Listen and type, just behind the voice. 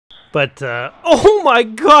But, oh my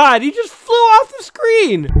god, he just flew off the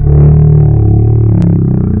screen!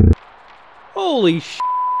 Holy sh**.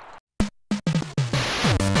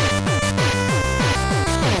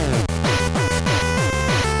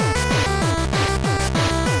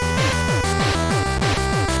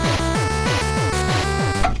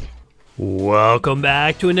 Welcome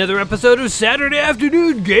back to another episode of Saturday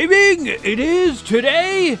Afternoon Gaming! It is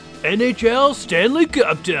today NHL Stanley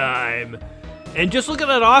Cup time! And just look at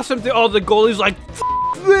that awesome thing. Oh, the goalie's like, F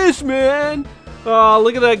this, man! Oh,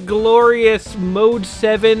 look at that glorious Mode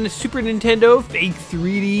 7 Super Nintendo fake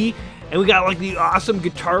 3D. And we got like the awesome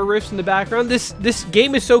guitar riffs in the background. This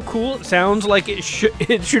game is so cool. It sounds like it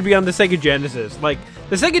should be on the Sega Genesis. Like,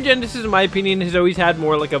 the Sega Genesis, in my opinion, has always had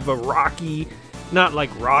more like of a rocky, not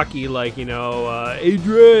like Rocky, like, you know,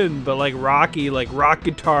 Adrian, but like Rocky, like rock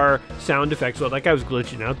guitar sound effects. Well, that guy was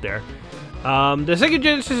glitching out there. The Sega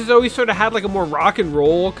Genesis has always sort of had like a more rock and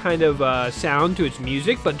roll kind of sound to its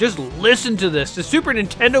music, but just listen to this. The Super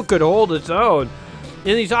Nintendo could hold its own.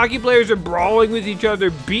 And these hockey players are brawling with each other,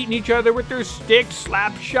 beating each other with their sticks,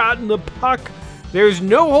 slap shotting the puck. There's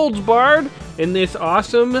no holds barred in this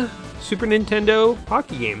awesome Super Nintendo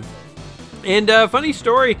hockey game. And funny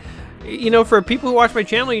story, you know, for people who watch my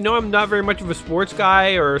channel, you know I'm not very much of a sports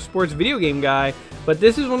guy or a sports video game guy, but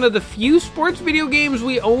this is one of the few sports video games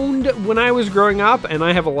we owned when I was growing up, and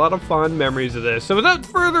I have a lot of fond memories of this. So without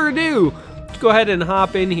further ado, let's go ahead and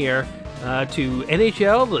hop in here to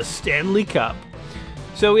NHL the Stanley Cup.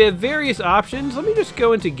 So we have various options. Let me just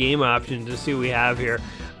go into game options and see what we have here.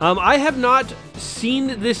 I have not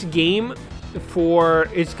seen this game for,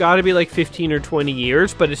 it's got to be like 15 or 20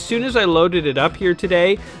 years, but as soon as I loaded it up here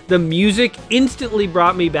today, the music instantly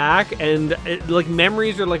brought me back, and like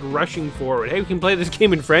memories are like rushing forward. Hey, we can play this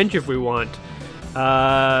game in French if we want.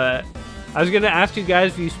 I was gonna ask you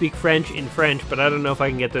guys if you speak French in French, but I don't know if I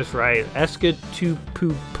can get this right. Est-ce que tu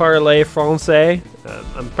peux parler français?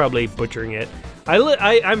 I'm probably butchering it.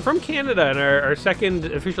 I'm from Canada, and our second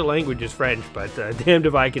official language is French, but damned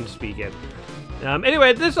if I can speak it.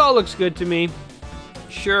 Anyway, this all looks good to me.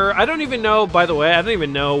 Sure, I don't even know, by the way, I don't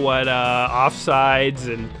even know what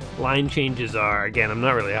offsides and line changes are. Again, I'm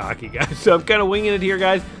not really a hockey guy, so I'm kind of winging it here,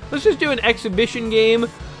 guys. Let's just do an exhibition game.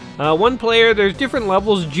 One player, there's different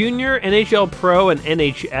levels, Junior, NHL Pro, and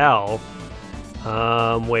NHL.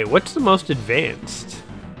 Wait, what's the most advanced?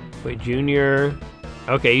 Wait, Junior.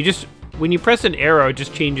 Okay, you just, when you press an arrow, it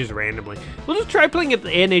just changes randomly. We'll just try playing at the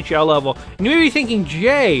NHL level. And you may be thinking,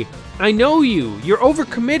 Jay, I know you. You're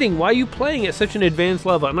overcommitting. Why are you playing at such an advanced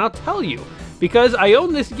level? And I'll tell you. Because I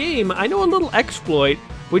own this game, I know a little exploit,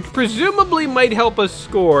 which presumably might help us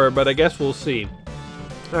score, but I guess we'll see.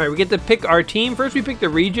 Alright, we get to pick our team. First we pick the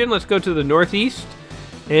region. Let's go to the Northeast.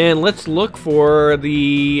 And let's look for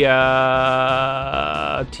the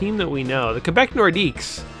team that we know. The Quebec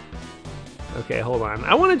Nordiques. Okay, hold on.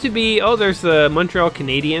 I want it to be, oh, there's the Montreal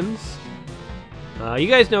Canadiens. You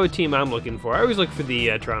guys know what team I'm looking for. I always look for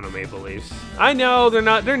the Toronto Maple Leafs. I know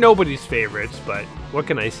they're nobody's favorites, but what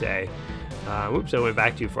can I say? Whoops, I went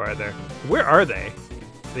back too far there. Where are they?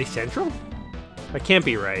 Are they central? That can't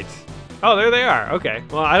be right. Oh, there they are. Okay.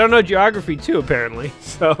 Well, I don't know geography too, apparently.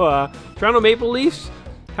 So, Toronto Maple Leafs.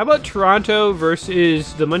 How about Toronto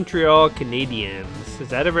versus the Montreal Canadiens? Is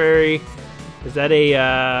that a very... Is that a,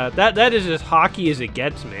 that is as hockey as it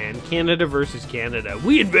gets, man. Canada versus Canada.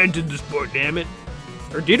 We invented the sport, damn it.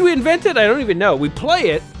 Or did we invent it? I don't even know. We play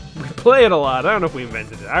it. We play it a lot. I don't know if we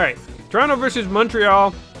invented it. All right. Toronto versus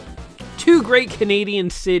Montreal. Two great Canadian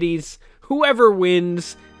cities. Whoever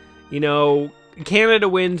wins, you know, Canada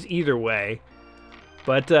wins either way.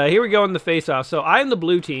 But here we go in the face-off. So I'm the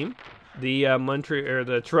blue team. The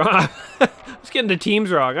Toronto... I was getting the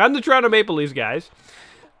teams wrong. I'm the Toronto Maple Leafs, guys.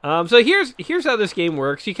 So here's how this game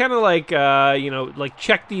works. You kind of like, you know, like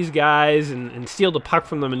check these guys and steal the puck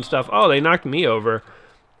from them and stuff. Oh, they knocked me over.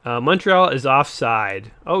 Montreal is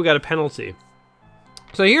offside. Oh, we got a penalty.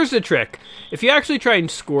 So here's the trick. If you actually try and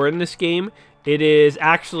score in this game, it is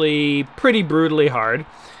actually pretty brutally hard.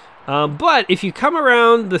 But if you come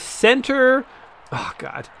around the center, oh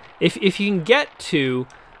God, if you can get to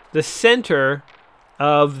the center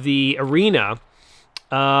of the arena,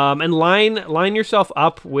 and line yourself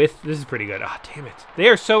up with, this is pretty good. Oh, damn it. They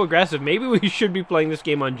are so aggressive. Maybe we should be playing this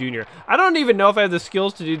game on Junior. I don't even know if I have the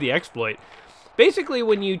skills to do the exploit. Basically,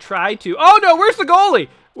 when you try to... Oh, no, where's the goalie?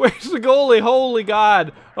 Where's the goalie? Holy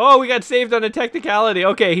God. Oh, we got saved on a technicality.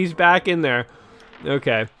 Okay, he's back in there.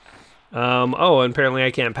 Okay. Oh, and apparently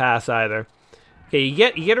I can't pass either. Okay, you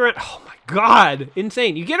get around... Oh, my God.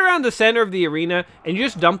 Insane. You get around the center of the arena, and you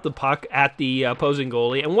just dump the puck at the opposing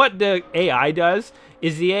goalie. And what the AI does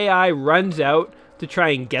is the AI runs out to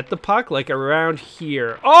try and get the puck, like around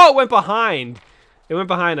here. Oh, it went behind. It went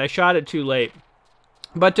behind. I shot it too late.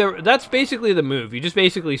 But that's basically the move. You just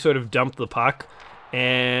basically sort of dump the puck.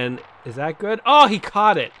 And is that good? Oh, he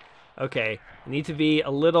caught it. Okay. I need to be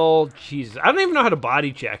a little... Jesus. I don't even know how to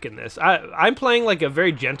body check in this. I'm playing like a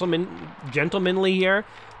very gentlemanly here.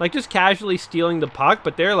 Like just casually stealing the puck.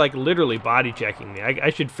 But they're like literally body checking me.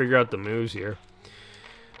 I should figure out the moves here.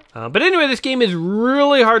 But anyway, this game is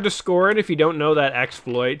really hard to score in if you don't know that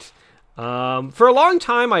exploit. For a long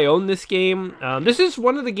time, I owned this game. This is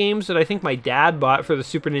one of the games that I think my dad bought for the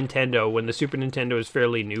Super Nintendo when the Super Nintendo was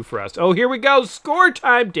fairly new for us. Oh, here we go. Score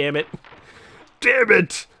time. Damn it. Damn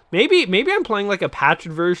it. Maybe I'm playing like a patched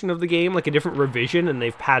version of the game, like a different revision, and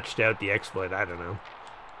they've patched out the exploit. I don't know.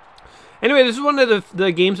 Anyway, this is one of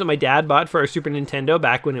the games that my dad bought for our Super Nintendo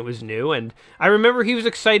back when it was new, and I remember he was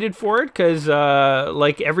excited for it because,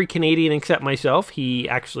 like every Canadian except myself, he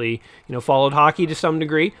actually, followed hockey to some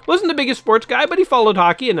degree. Wasn't the biggest sports guy, but he followed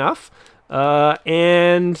hockey enough, yeah,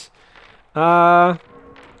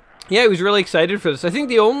 he was really excited for this. I think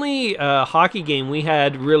the only hockey game we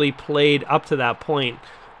had really played up to that point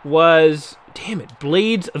was, damn it,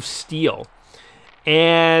 Blades of Steel.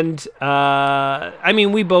 And, I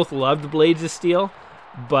mean, we both loved Blades of Steel,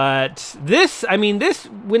 but when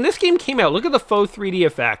this game came out, look at the faux 3D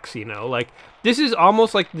effects, like, this is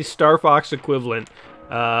almost like the Star Fox equivalent,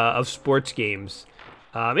 of sports games.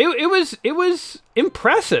 It was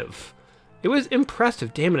impressive. It was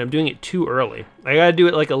impressive. Damn it, I'm doing it too early. I gotta do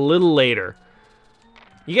it, like, a little later.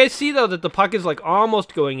 You guys see, though, that the puck is, like,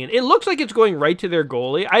 almost going in. It looks like it's going right to their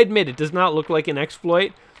goalie. I admit, it does not look like an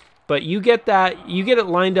exploit. But you get it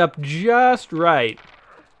lined up just right,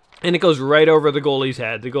 and it goes right over the goalie's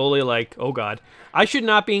head. The goalie, like, oh god. I should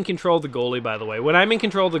not be in control of the goalie, by the way. When I'm in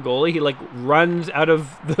control of the goalie, he, like, runs out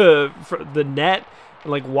of the net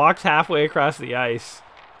and, like, walks halfway across the ice.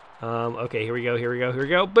 Okay, here we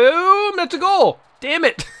go. Boom! That's a goal! Damn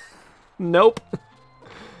it! Nope.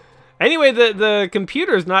 Anyway, the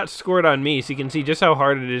computer is not scored on me, so you can see just how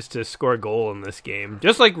hard it is to score a goal in this game.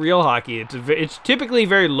 Just like real hockey, it's typically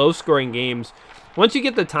very low-scoring games. Once you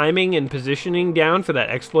get the timing and positioning down for that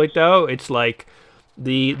exploit, though, it's like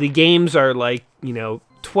the games are like, 20-0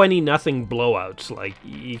 blowouts. Like,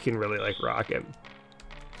 you can really, like, rock it.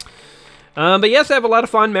 But yes, I have a lot of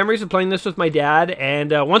fond memories of playing this with my dad,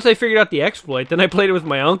 and once I figured out the exploit, then I played it with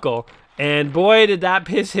my uncle, and boy, did that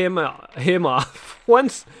piss him off.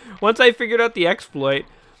 Once I figured out the exploit,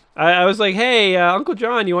 I was like, hey, Uncle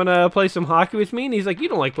John, you want to play some hockey with me? And he's like, you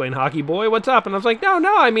don't like playing hockey, boy. What's up? And I was like, no,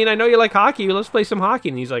 I mean, I know you like hockey. Let's play some hockey.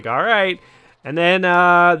 And he's like, all right. And then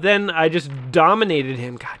I just dominated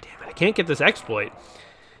him. God damn it, I can't get this exploit.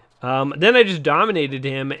 Then I just dominated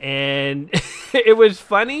him, and it was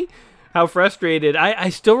funny how frustrated. I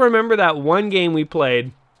still remember that one game we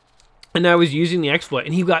played, and I was using the exploit,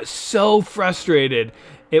 and he got so frustrated.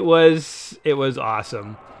 It was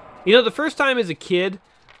awesome. The first time as a kid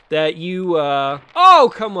that you,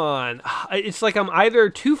 oh, come on. It's like I'm either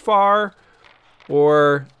too far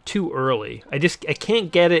or too early. I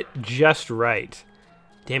can't get it just right.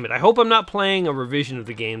 Damn it. I hope I'm not playing a revision of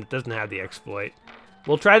the game that doesn't have the exploit.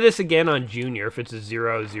 We'll try this again on Junior if it's a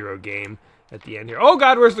 0-0 game at the end here. Oh,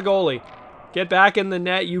 God, where's the goalie? Get back in the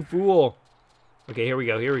net, you fool. Okay, here we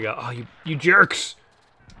go. Oh, you jerks.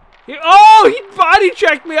 Oh, he body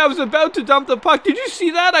checked me. I was about to dump the puck. Did you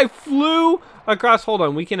see that? I flew across. Hold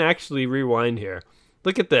on. We can actually rewind here.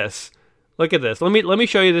 Look at this. Let me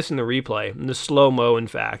show you this in the replay, in the slow-mo, in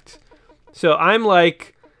fact. So I'm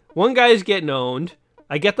like, one guy's getting owned.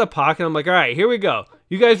 I get the puck, and I'm like, all right, here we go.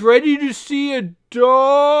 You guys ready to see a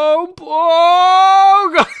dump?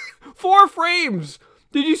 Oh, God. 4 frames.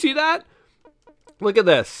 Did you see that? Look at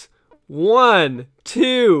this. 1,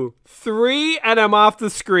 2, 3, and I'm off the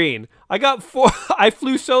screen. I got 4. I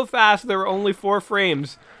flew so fast there were only 4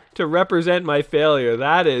 frames to represent my failure.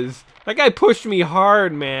 That guy pushed me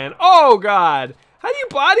hard, man. Oh, God. How do you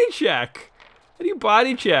body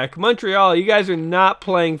check? Montreal, you guys are not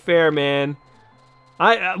playing fair, man.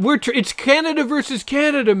 It's Canada versus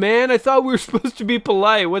Canada, man. I thought we were supposed to be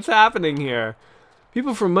polite. What's happening here?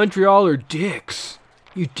 People from Montreal are dicks.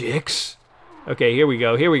 You dicks. Okay, here we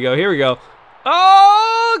go.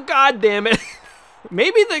 Oh, God damn it.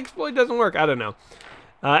 Maybe the exploit doesn't work. I don't know.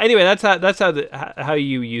 Anyway, that's how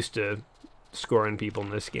you used to scoring people in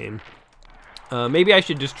this game. Maybe I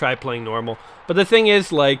should just try playing normal. But the thing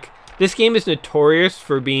is, like, this game is notorious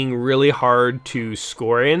for being really hard to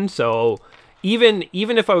score in. So even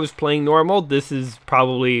if I was playing normal, this is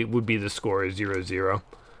probably would be the score, 0-0.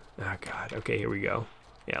 Oh, God. Okay, here we go.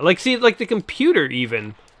 Yeah, like, see, like, the computer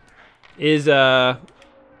even is,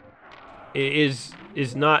 is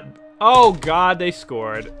not... Oh, God, they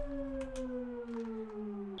scored.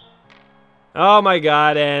 Oh, my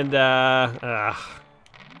God, and,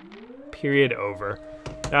 period over.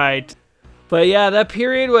 All right. But, yeah, that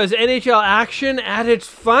period was NHL action at its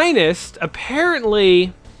finest.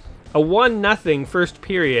 Apparently, a 1-0 first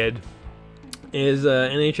period is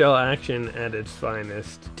NHL action at its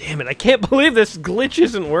finest. Damn it, I can't believe this glitch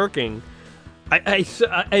isn't working.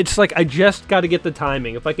 It's like I just got to get the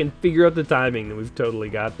timing. If I can figure out the timing, then we've totally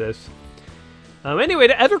got this. Anyway,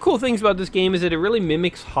 the other cool things about this game is that it really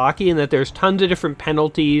mimics hockey in that there's tons of different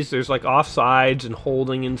penalties. There's like offsides and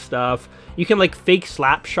holding and stuff. You can like fake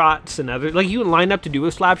slap shots and other, like you can line up to do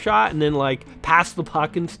a slap shot and then like pass the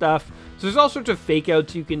puck and stuff. So there's all sorts of fake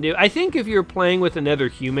outs you can do. I think if you're playing with another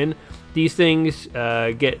human, these things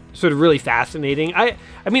get sort of really fascinating. I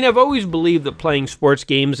mean, I've always believed that playing sports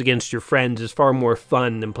games against your friends is far more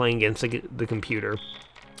fun than playing against the computer.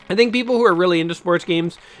 I think people who are really into sports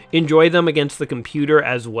games enjoy them against the computer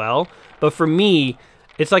as well. But for me,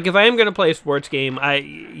 it's like if I am going to play a sports game,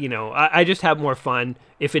 I just have more fun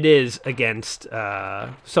if it is against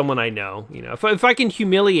someone I know. You know, if I can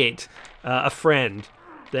humiliate a friend,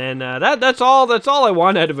 then that's all I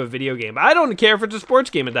want out of a video game. I don't care if it's a sports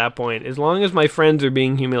game at that point. As long as my friends are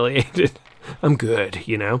being humiliated, I'm good,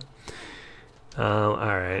 you know? All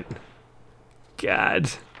right.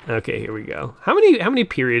 God. Okay, here we go. How many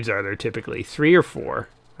periods are there typically? 3 or 4?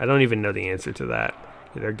 I don't even know the answer to that.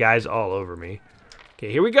 There are guys all over me.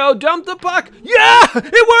 Okay, here we go. Dump the puck. Yeah!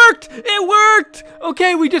 It worked! It worked!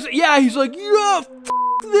 Okay, he's like, yeah, f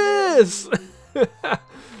this!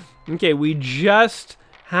 Okay, we just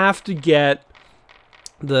have to get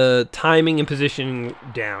the timing and positioning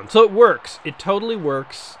down. So it works. It totally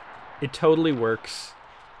works. It totally works.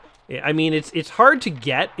 I mean, it's hard to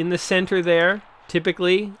get in the center there.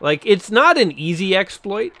 Typically, like, it's not an easy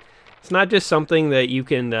exploit. It's not just something that you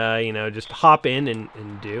can, just hop in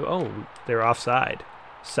and do. Oh, they're offside.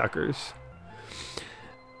 Suckers.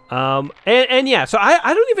 And yeah, so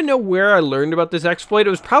I don't even know where I learned about this exploit. It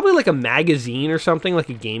was probably like a magazine or something, like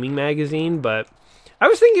a gaming magazine, but I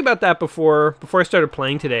was thinking about that before I started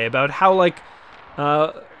playing today, about how, like,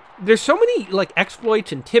 there's so many, like,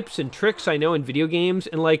 exploits and tips and tricks I know in video games,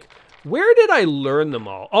 and, like, where did I learn them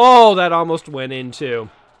all? Oh, that almost went in, too.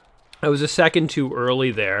 I was a second too early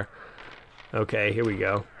there. Okay, here we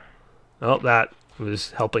go. Oh, that was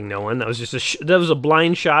helping no one. That was just that was a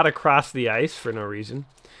blind shot across the ice for no reason.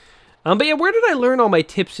 But yeah, where did I learn all my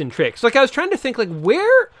tips and tricks? Like, I was trying to think, like,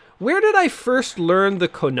 where did I first learn the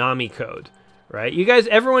Konami code? Right? You guys,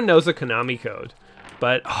 everyone knows the Konami code.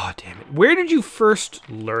 But, oh, damn it. Where did you first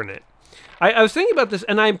learn it? I was thinking about this,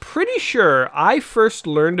 and I'm pretty sure I first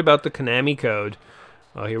learned about the Konami code.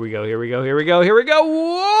 Oh, here we go, here we go, here we go, here we go.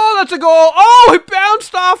 Whoa, that's a goal. Oh, it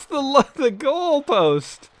bounced off the goal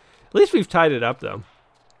post. At least we've tied it up, though.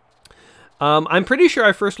 I'm pretty sure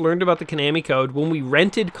I first learned about the Konami code when we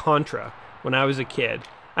rented Contra when I was a kid.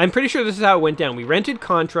 I'm pretty sure this is how it went down. We rented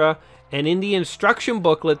Contra, and in the instruction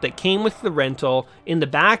booklet that came with the rental, in the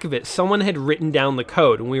back of it, someone had written down the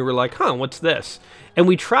code, and we were like, huh, what's this? And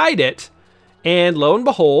we tried it, and lo and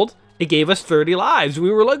behold, it gave us 30 lives.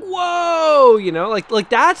 We were like, whoa, you know, like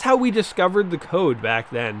that's how we discovered the code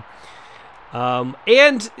back then.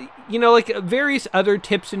 And, you know, like various other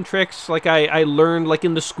tips and tricks, like I learned, like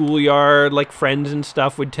in the schoolyard, like friends and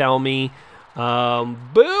stuff would tell me, boom,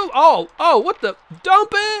 oh, what the,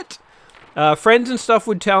 dump it! Friends and stuff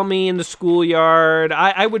would tell me in the schoolyard.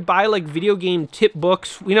 I would buy, like, video game tip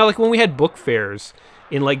books, you know, like when we had book fairs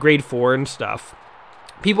in, like, grade 4 and stuff.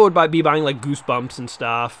 People would be buying, like, Goosebumps and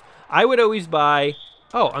stuff. I would always buy...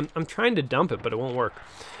 Oh, I'm trying to dump it, but it won't work.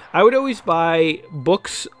 I would always buy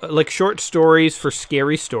books, like short stories for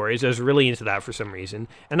scary stories. I was really into that for some reason.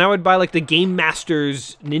 And I would buy, like, the Game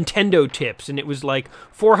Master's Nintendo tips. And it was, like,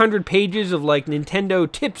 400 pages of, like, Nintendo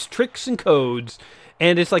tips, tricks, and codes.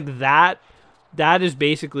 And it's like that is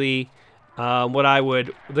basically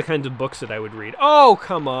the kinds of books that I would read. Oh,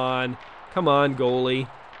 come on. Come on, goalie.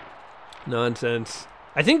 Nonsense.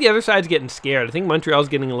 I think the other side's getting scared. I think Montreal's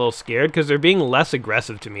getting a little scared because they're being less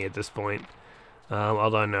aggressive to me at this point.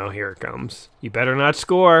 Although, no, here it comes. You better not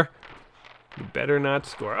score. You better not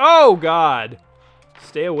score. Oh, God.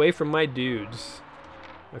 Stay away from my dudes.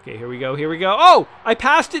 Okay, here we go, here we go. Oh, I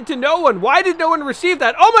passed it to no one. Why did no one receive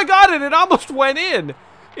that? Oh, my God, and it almost went in.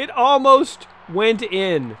 It almost went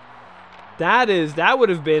in. That would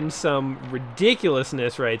have been some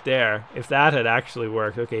ridiculousness right there if that had actually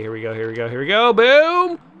worked. Okay, here we go, here we go, here we go.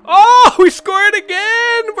 Boom! Oh, we scored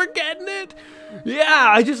again! We're getting it! Yeah,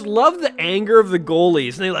 I just love the anger of the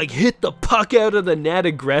goalies. They like hit the puck out of the net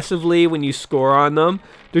aggressively when you score on them.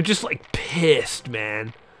 They're just like pissed,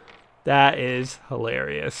 man. That is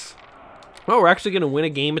hilarious. Oh, we're actually going to win a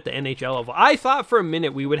game at the NHL level. I thought for a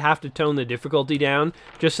minute we would have to tone the difficulty down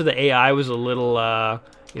just so the AI was a little,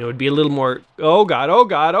 it'd be a little more, oh God, oh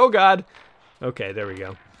God, oh God. Okay, there we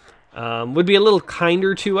go. Would be a little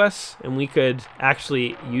kinder to us, and we could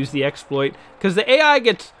actually use the exploit, because the AI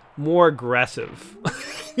gets more aggressive.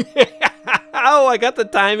 Yeah. Oh, I got the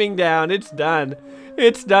timing down. It's done.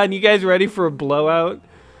 It's done. You guys ready for a blowout?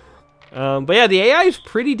 But yeah, the AI is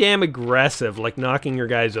pretty damn aggressive, like knocking your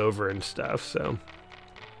guys over and stuff, so.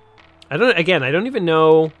 I don't even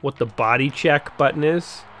know what the body check button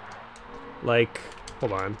is. Like,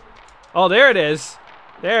 hold on. Oh, there it is.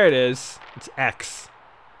 There it is. It's X.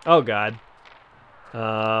 Oh, God.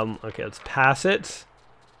 Okay, let's pass it.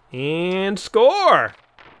 And score!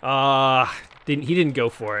 He didn't go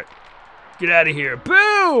for it. Get out of here.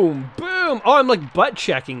 Boom! Boom! Oh, I'm like butt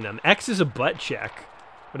checking them. X is a butt check.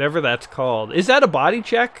 Whatever that's called. Is that a body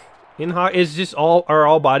check? Are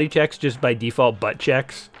all body checks just by default butt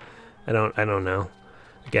checks? I don't know.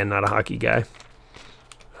 Again, not a hockey guy.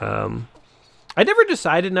 I never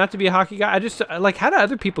decided not to be a hockey guy. I just like, how do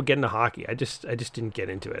other people get into hockey? I just didn't get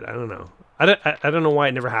into it. I don't know. I don't know why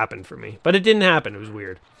it never happened for me, but it didn't happen. It was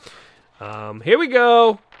weird. Here we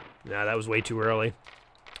go. Nah, that was way too early.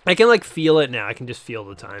 I can like feel it now. I can just feel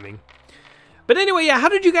the timing. But anyway, yeah, how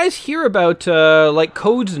did you guys hear about like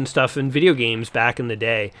codes and stuff in video games back in the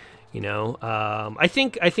day? You know, I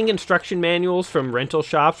think instruction manuals from rental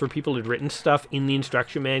shops where people had written stuff in the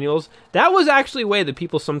instruction manuals, that was actually a way that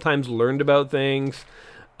people sometimes learned about things.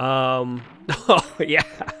 Oh, yeah.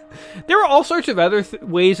 There were all sorts of other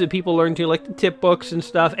ways that people learned too, like the tip books and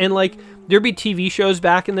stuff. And like there'd be TV shows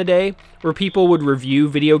back in the day where people would review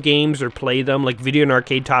video games or play them, like Video and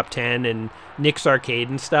Arcade Top 10 and Nick's Arcade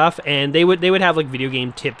and stuff. And they would have like video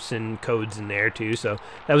game tips and codes in there too. So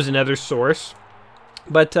that was another source.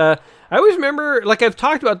 But I always remember, like I've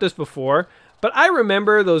talked about this before, but I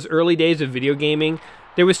remember those early days of video gaming.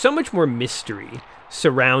 There was so much more mystery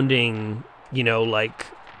surrounding, you know, like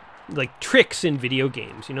tricks in video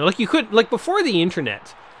games. You know, like you could, like before the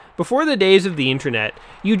internet, before the days of the internet,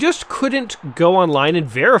 you just couldn't go online and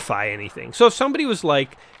verify anything. So if somebody was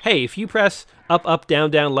like, hey, if you press up, up, down,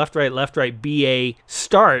 down, left, right, BA,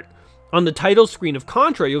 start on the title screen of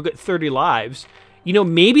Contra, you'll get 30 lives. You know,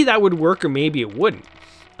 maybe that would work or maybe it wouldn't.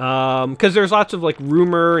 Because there's lots of like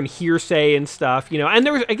rumor and hearsay and stuff, you know, and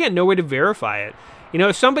there was, again, no way to verify it. You know,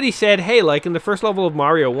 if somebody said, hey, like in the first level of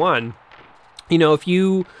Mario 1, you know, if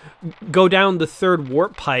you go down the third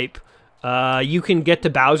warp pipe, you can get to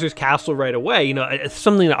Bowser's castle right away. You know, it's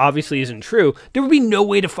something that obviously isn't true. There would be no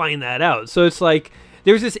way to find that out. So it's like,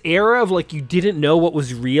 there's this era of like you didn't know what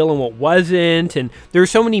was real and what wasn't, and there were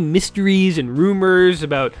so many mysteries and rumors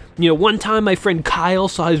about, you know, one time my friend Kyle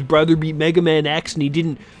saw his brother beat Mega Man X and he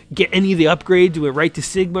didn't get any of the upgrades, went right to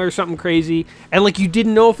Sigma or something crazy, and like you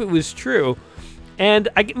didn't know if it was true. And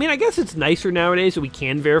I mean, I guess it's nicer nowadays that we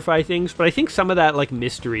can verify things, but I think some of that like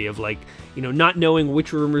mystery of like, you know, not knowing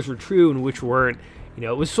which rumors were true and which weren't, you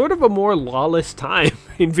know, it was sort of a more lawless time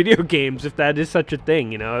in video games, if that is such a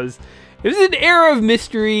thing. You know, it was an era of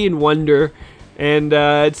mystery and wonder, and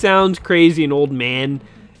it sounds crazy and old man,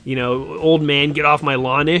 you know, old man get off my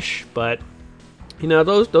lawn-ish, but, you know,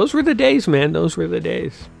 those were the days, man. Those were the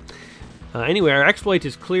days. Anyway, our exploit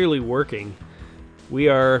is clearly working.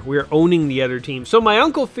 We're owning the other team. So my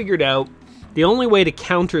uncle figured out the only way to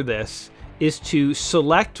counter this is to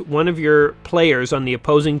select one of your players on the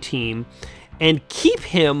opposing team and keep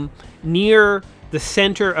him near the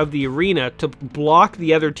center of the arena to block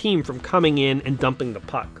the other team from coming in and dumping the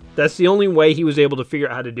puck. That's the only way he was able to figure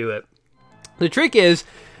out how to do it. The trick is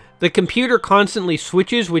the computer constantly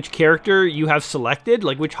switches which character you have selected,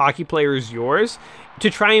 like which hockey player is yours, to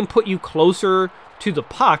try and put you closer to the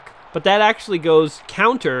puck, but that actually goes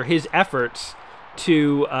counter his efforts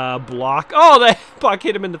to block. Oh, that puck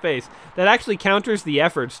hit him in the face. That actually counters the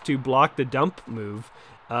efforts to block the dump move.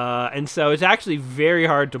 And so it's actually very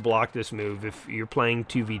hard to block this move if you're playing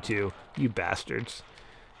 2v2. You bastards.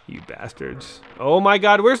 You bastards. Oh my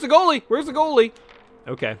god, where's the goalie? Where's the goalie?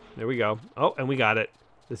 Okay, there we go. Oh, and we got it.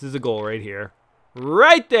 This is a goal right here.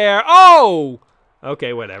 Right there! Oh!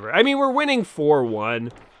 Okay, whatever. I mean, we're winning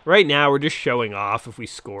 4-1. Right now, we're just showing off if we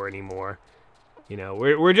score anymore. You know,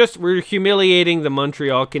 we're humiliating the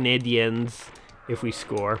Montreal Canadiens if we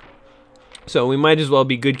score. So we might as well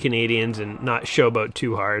be good Canadians and not showboat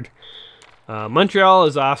too hard. Montreal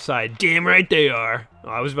is offside. Damn right they are. Oh,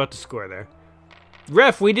 I was about to score there.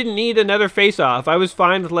 Ref, we didn't need another face-off. I was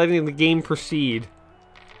fine with letting the game proceed.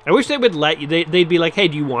 I wish they would let you. They'd be like, hey,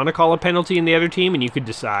 do you want to call a penalty in the other team? And you could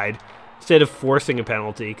decide instead of forcing a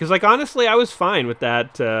penalty. Because, like, honestly, I was fine with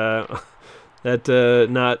that.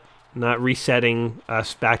 Not resetting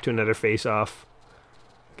us back to another face-off.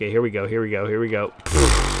 Okay, here we go. Here we go. Here we go.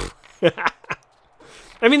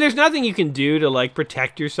 I mean, there's nothing you can do to, like,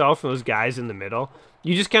 protect yourself from those guys in the middle.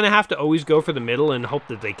 You just kind of have to always go for the middle and hope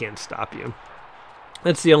that they can't stop you.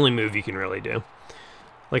 That's the only move you can really do.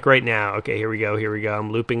 Like right now. Okay, here we go. Here we go.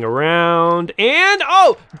 I'm looping around. And,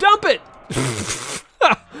 oh, dump it!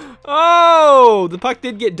 Oh, the puck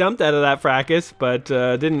did get dumped out of that fracas, but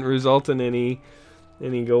didn't result in any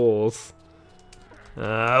goals.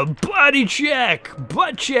 Body check!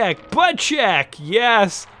 Butt check! Butt check!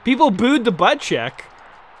 Yes! People booed the butt check.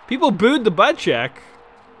 People booed the butt check.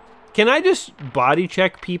 Can I just body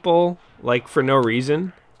check people, like, for no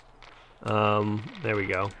reason? There we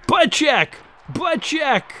go. Butt check! Butt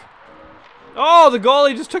check! Oh, the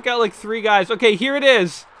goalie just took out, like, 3 guys. Okay, here it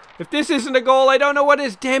is. If this isn't a goal, I don't know what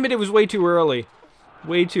is. Damn it, it was way too early.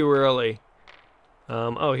 Way too early.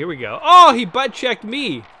 Oh, here we go. Oh, he butt checked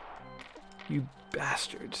me. You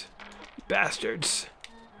bastards. Bastards.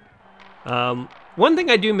 One thing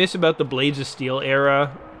I do miss about the Blades of Steel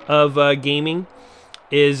era of gaming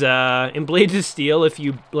is in Blades of Steel, if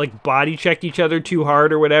you like body checked each other too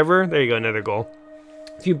hard or whatever, there you go, another goal.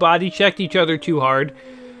 If you body checked each other too hard,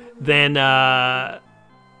 then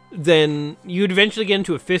you'd eventually get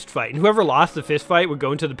into a fist fight, and whoever lost the fist fight would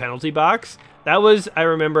go into the penalty box. That was, I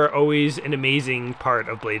remember, always an amazing part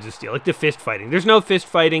of Blades of Steel, like the fist fighting. There's no fist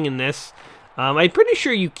fighting in this. I'm pretty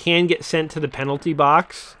sure you can get sent to the penalty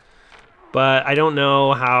box, but I don't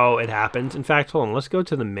know how it happens. In fact, hold on, let's go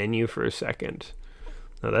to the menu for a second.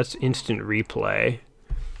 No, that's instant replay.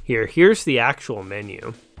 Here's the actual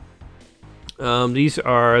menu. These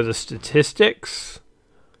are the statistics.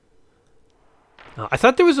 I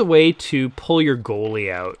thought there was a way to pull your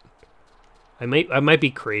goalie out. I might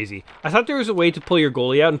be crazy. I thought there was a way to pull your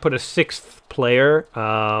goalie out and put a 6th player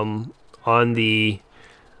on the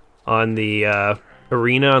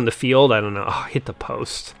arena, on the field. I don't know. Oh, hit the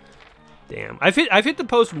post. Damn. I've hit the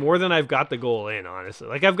post more than I've got the goal in, honestly.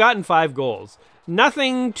 Like, I've gotten 5 goals.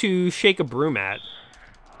 Nothing to shake a broom at.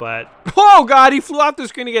 But oh god, he flew off the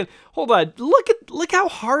screen again. Hold on. Look how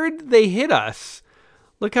hard they hit us.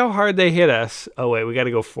 Look how hard they hit us. Oh wait, we got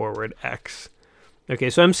to go forward. X. Okay,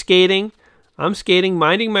 so I'm skating. I'm skating,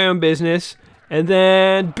 minding my own business, and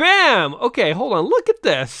then bam! Okay, hold on. Look at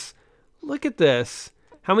this. Look at this.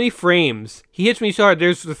 How many frames? He hits me so hard.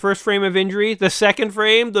 There's the first frame of injury, the second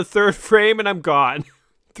frame, the third frame, and I'm gone.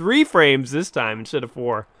 3 frames this time instead of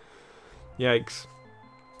 4. Yikes.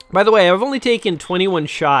 By the way, I've only taken 21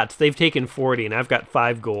 shots. They've taken 40, and I've got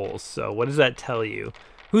 5 goals. So what does that tell you?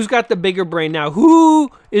 Who's got the bigger brain now?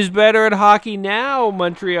 Who is better at hockey now,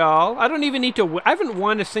 Montreal? I don't even need to... I haven't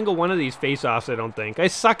won a single one of these face-offs, I don't think. I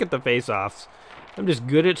suck at the face-offs. I'm just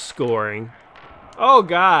good at scoring. Oh,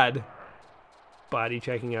 God. Body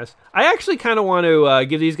checking us. I actually kind of want to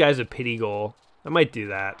give these guys a pity goal. I might do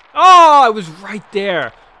that. Oh, I was right there.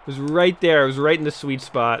 I was right there. I was right in the sweet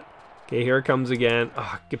spot. Okay, here it comes again.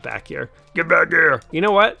 Oh, get back here. Get back here. You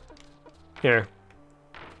know what? Here.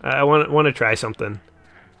 I want to try something.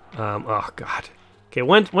 Oh, God. Okay,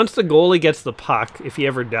 once the goalie gets the puck, if he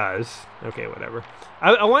ever does. Okay, whatever.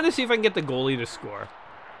 I want to see if I can get the goalie to score.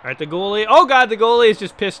 All right, the goalie. Oh, God, the goalie is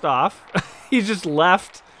just pissed off. He's just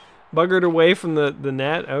left, buggered away from the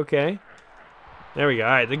net. Okay. There we go.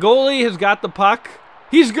 All right, the goalie has got the puck.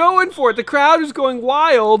 He's going for it. The crowd is going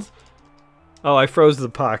wild. Oh, I froze the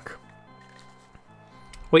puck.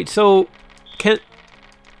 Wait, so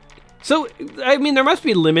I mean, there must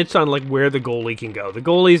be limits on like where the goalie can go. The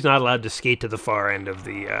goalie's not allowed to skate to the far end of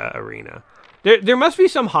the arena. There must be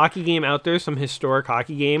some hockey game out there, some historic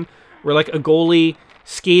hockey game, where like a goalie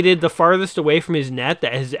skated the farthest away from his net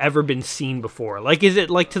that has ever been seen before. Like, is it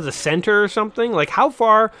like to the center or something? Like, how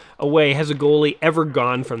far away has a goalie ever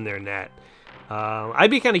gone from their net? I'd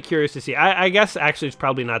be kind of curious to see. I guess actually it's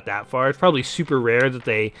probably not that far. It's probably super rare that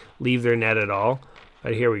they leave their net at all.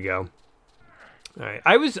 But here we go. All right,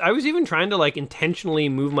 I was even trying to like intentionally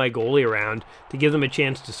move my goalie around to give them a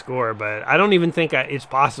chance to score, but I don't even think it's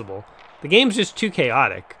possible. The game's just too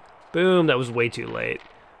chaotic. Boom, that was way too late.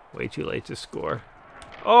 Way too late to score.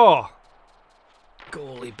 Oh,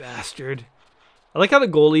 goalie bastard. I like how the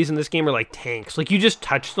goalies in this game are like tanks. Like, you just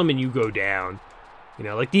touch them and you go down. You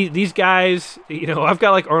know, like these guys, you know, I've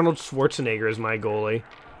got like Arnold Schwarzenegger as my goalie.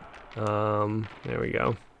 There we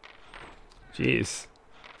go. Jeez.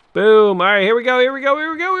 Boom. All right, here we go, here we go,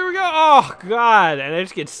 here we go, here we go. Oh, God. And I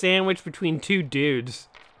just get sandwiched between two dudes.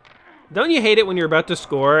 Don't you hate it when you're about to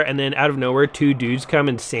score and then out of nowhere, two dudes come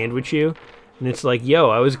and sandwich you? And it's like, yo,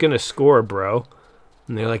 I was going to score, bro.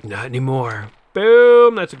 And they're like, not anymore.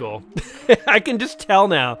 Boom. That's a goal. I can just tell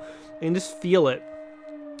now. I can just feel it.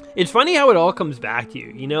 It's funny how it all comes back to you.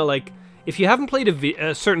 You know, like, if you haven't played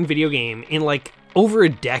a certain video game in, like, over a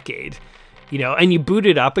decade, you know, and you boot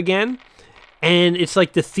it up again, and it's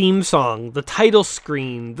like the theme song, the title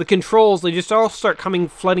screen, the controls, they just all start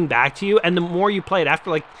flooding back to you. And the more you play it,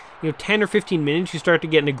 after like, you know, 10 or 15 minutes, you start to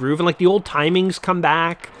get in a groove. And like the old timings come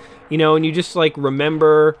back, you know, and you just like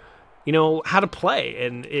remember, you know, how to play.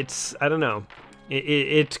 And it's, I don't know,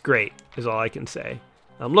 it's great is all I can say.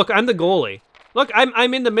 Look, I'm the goalie. Look,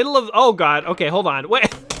 I'm in the middle of, oh God, okay, hold on,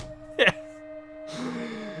 wait.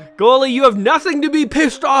 Goalie, you have nothing to be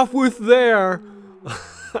pissed off with there.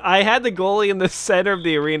 I had the goalie in the center of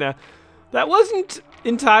the arena. That wasn't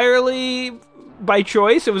entirely by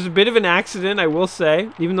choice. It was a bit of an accident, I will say,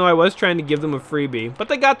 even though I was trying to give them a freebie. But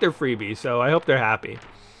they got their freebie, so I hope they're happy.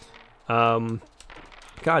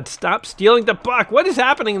 God, stop stealing the puck. What is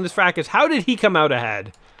happening in this fracas? How did he come out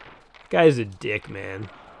ahead? Guy's a dick, man.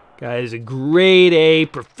 Guy's a grade A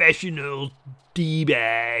professional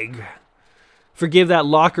D-bag. Forgive that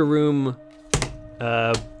locker room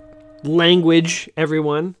language,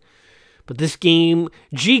 everyone. But this game,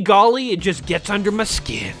 gee golly, it just gets under my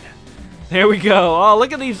skin. There we go. Oh,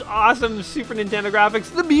 look at these awesome Super Nintendo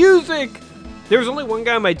graphics. The music! There was only one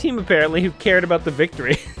guy on my team, apparently, who cared about the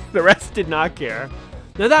victory. The rest did not care.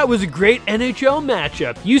 Now, that was a great NHL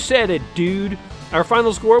matchup. You said it, dude. Our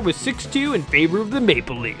final score was 6-2 in favor of the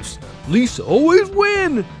Maple Leafs. Leafs always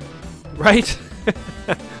win! Right?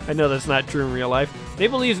 I know that's not true in real life.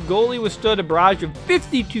 Maple Leafs goalie withstood a barrage of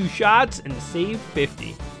 52 shots and saved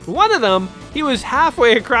 50. One of them, he was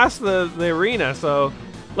halfway across the arena, so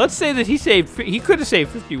let's say that he could have saved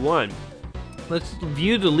 51. Let's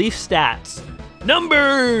view the Leaf stats.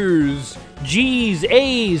 Numbers! G's,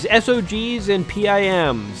 A's, SOG's, and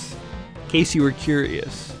PIMs, in case you were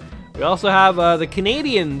curious. We also have the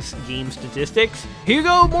Canadians game statistics. Here you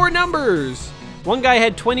go, more numbers! One guy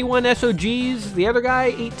had 21 SOGs, the other guy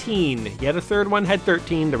 18. Yet a third one had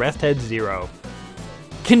 13, the rest had 0.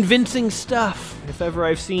 Convincing stuff, if ever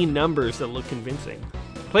I've seen numbers that look convincing.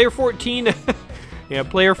 Player 14, yeah,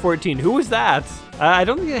 player 14, who was that? I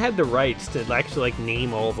don't think I had the rights to actually like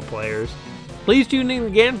name all the players. Please tune in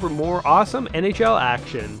again for more awesome NHL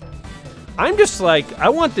action. I'm just like, I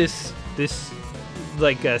want this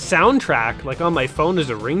like a soundtrack like on my phone as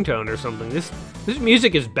a ringtone or something. This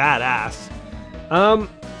music is badass.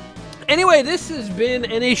 Anyway, this has been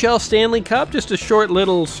NHL Stanley Cup. Just a short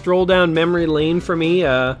little stroll down memory lane for me,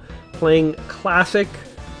 playing classic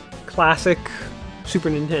Super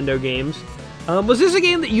Nintendo games. Was this a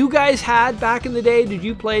game that you guys had back in the day? Did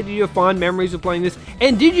you play? Did you have fond memories of playing this?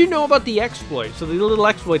 And did you know about the exploit? So the little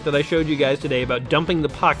exploit that I showed you guys today about dumping the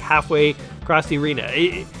puck halfway across the arena.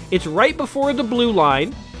 It's right before the blue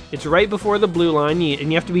line. It's right before the blue line,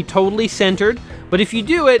 and you have to be totally centered. But if you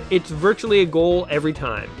do it, it's virtually a goal every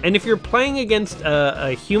time. And if you're playing against a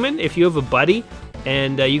human, if you have a buddy,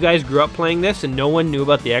 and you guys grew up playing this and no one knew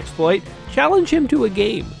about the exploit, challenge him to a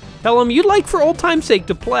game. Tell him you'd like for old time's sake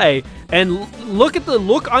to play, and look at the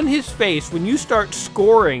look on his face when you start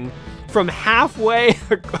scoring from halfway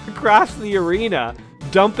across the arena,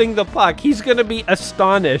 dumping the puck. He's going to be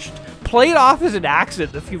astonished. Play it off as an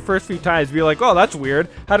accident the first few times. Be like, oh, that's weird.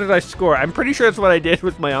 How did I score? I'm pretty sure that's what I did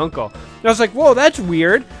with my uncle. And I was like, whoa, that's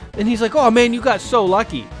weird. And he's like, oh, man, you got so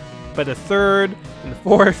lucky. But the third and the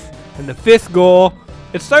fourth and the fifth goal,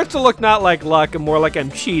 it starts to look not like luck and more like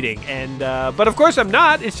I'm cheating. And but of course I'm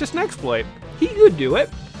not. It's just an exploit. He could do it.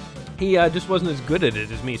 He just wasn't as good at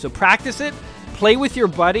it as me. So practice it, play with your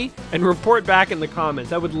buddy, and report back in the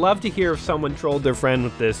comments. I would love to hear if someone trolled their friend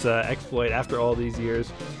with this exploit after all these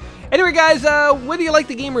years. Anyway, guys, whether you like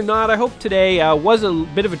the game or not, I hope today was a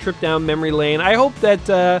bit of a trip down memory lane. I hope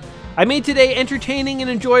that I made today entertaining and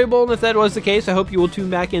enjoyable, and if that was the case, I hope you will tune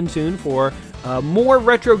back in soon for more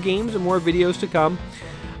retro games and more videos to come.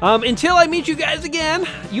 Until I meet you guys again,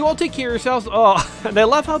 you all take care of yourselves. Oh, and I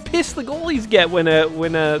love how pissed the goalies get when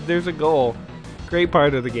there's a goal. Great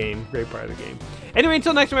part of the game. Great part of the game. Anyway,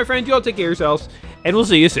 until next time, my friends, you all take care of yourselves, and we'll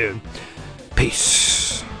see you soon. Peace.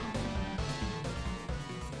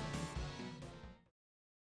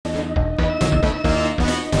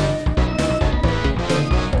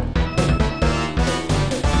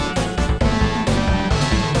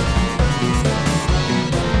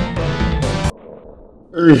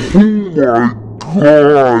 Oh my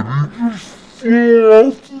god, he just fell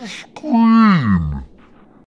off the screen!